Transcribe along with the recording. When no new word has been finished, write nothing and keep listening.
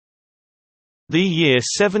The year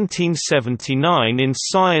 1779 in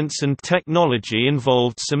science and technology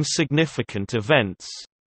involved some significant events.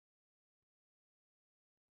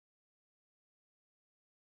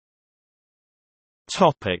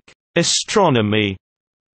 Astronomy.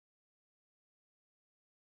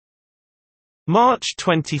 March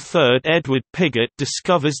 23 – Edward Pigott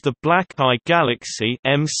discovers the Black Eye Galaxy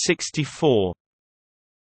M64.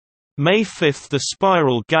 May 5 – The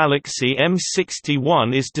spiral galaxy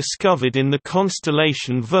M61 is discovered in the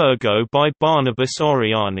constellation Virgo by Barnabas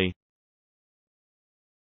Oriani.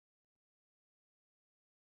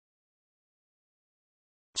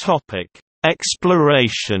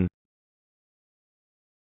 Exploration.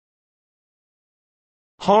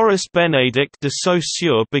 Horace Benedict de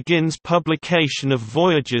Saussure begins publication of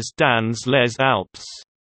Voyages dans les Alpes.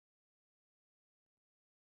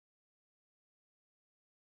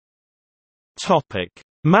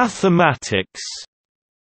 Mathematics.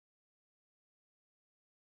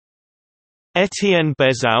 Étienne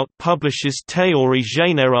Bezout publishes Théorie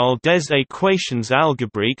générale des équations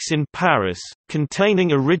algébriques in Paris,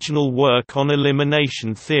 containing original work on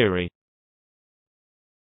elimination theory.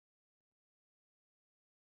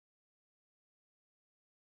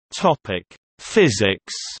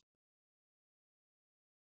 Physics.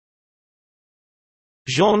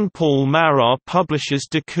 Jean-Paul Marat publishes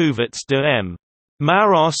Découvertes de M.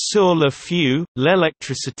 Marat sur le feu,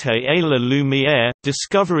 l'électricité et la lumière,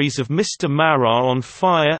 discoveries of Mr. Marat on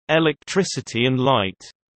fire, electricity and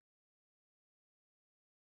light.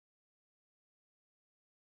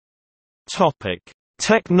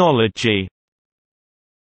 Technology.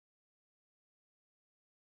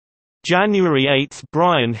 January 8 –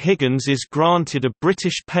 Brian Higgins is granted a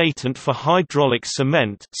British patent for hydraulic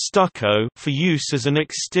cement stucco for use as an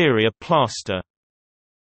exterior plaster.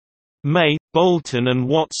 May – Bolton and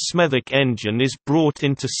Watt's Smethwick engine is brought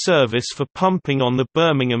into service for pumping on the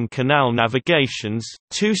Birmingham Canal navigations.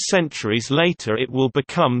 2 centuries later it will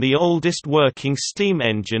become the oldest working steam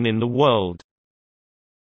engine in the world.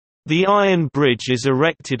 The Iron Bridge is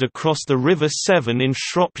erected across the River Severn in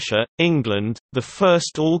Shropshire, England, the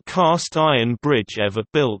first all-cast iron bridge ever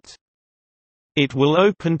built. It will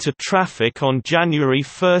open to traffic on January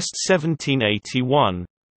 1, 1781.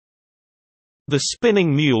 The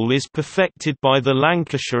spinning mule is perfected by the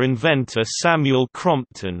Lancashire inventor Samuel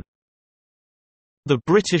Crompton. The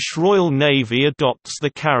British Royal Navy adopts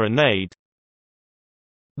the carronade.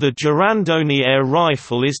 The Girandoni air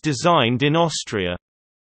rifle is designed in Austria.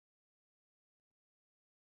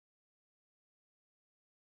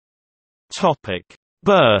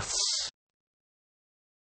 Births.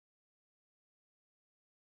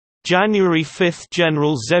 January 5 –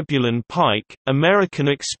 General Zebulon Pike, American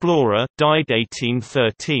explorer, died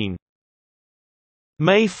 1813.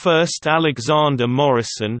 May 1 – Alexander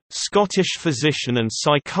Morrison, Scottish physician and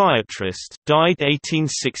psychiatrist, died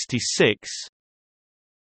 1866.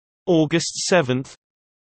 August 7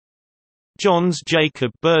 – Jöns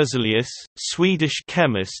Jacob Berzelius, Swedish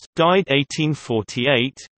chemist, died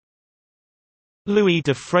 1848. Louis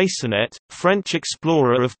de Freycinet, French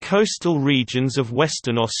explorer of coastal regions of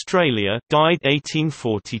Western Australia, died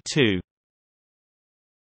 1842.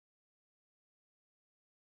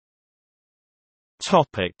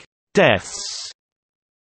 Deaths.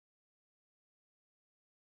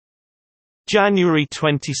 January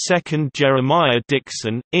 22 – Jeremiah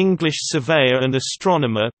Dixon, English surveyor and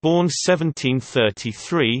astronomer, born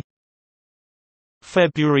 1733.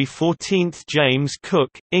 February 14 – James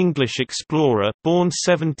Cook, English explorer, born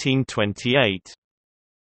 1728.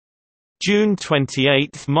 June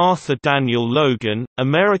 28 – Martha Daniel Logan,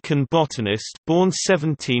 American botanist, born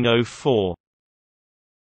 1704.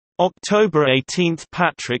 October 18 –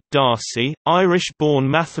 Patrick Darcy, Irish-born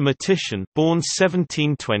mathematician, born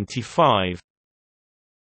 1725.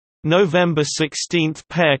 November 16 –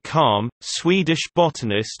 Per Kalm, Swedish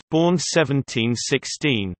botanist, born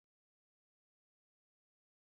 1716.